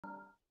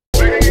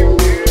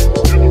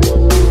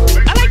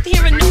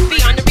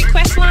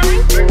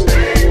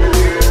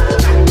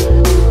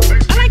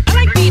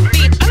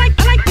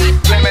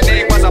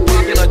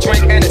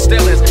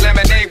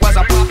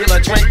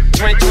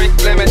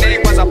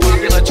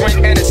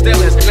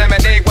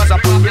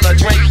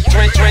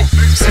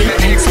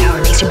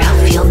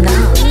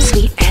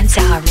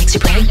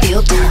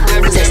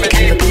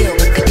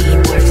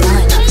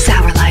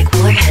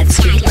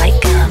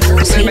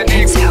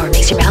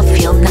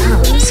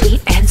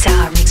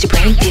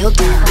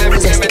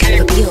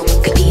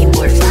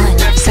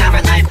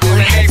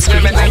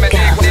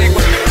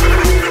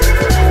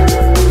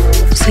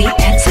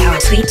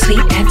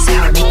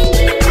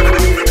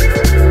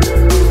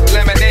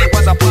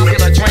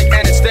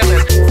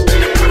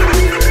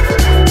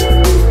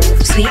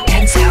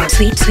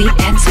Sweet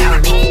and sour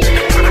me.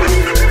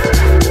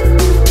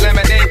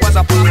 Lemonade was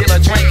a popular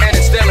drink and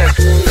it still is.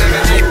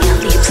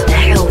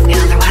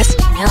 Otherwise,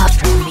 enough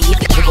from me.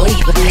 Picture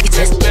believe with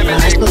negative.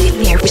 Believe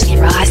me, every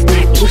skin rise.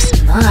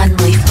 Use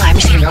monthly fly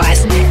machine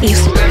rise.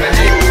 Use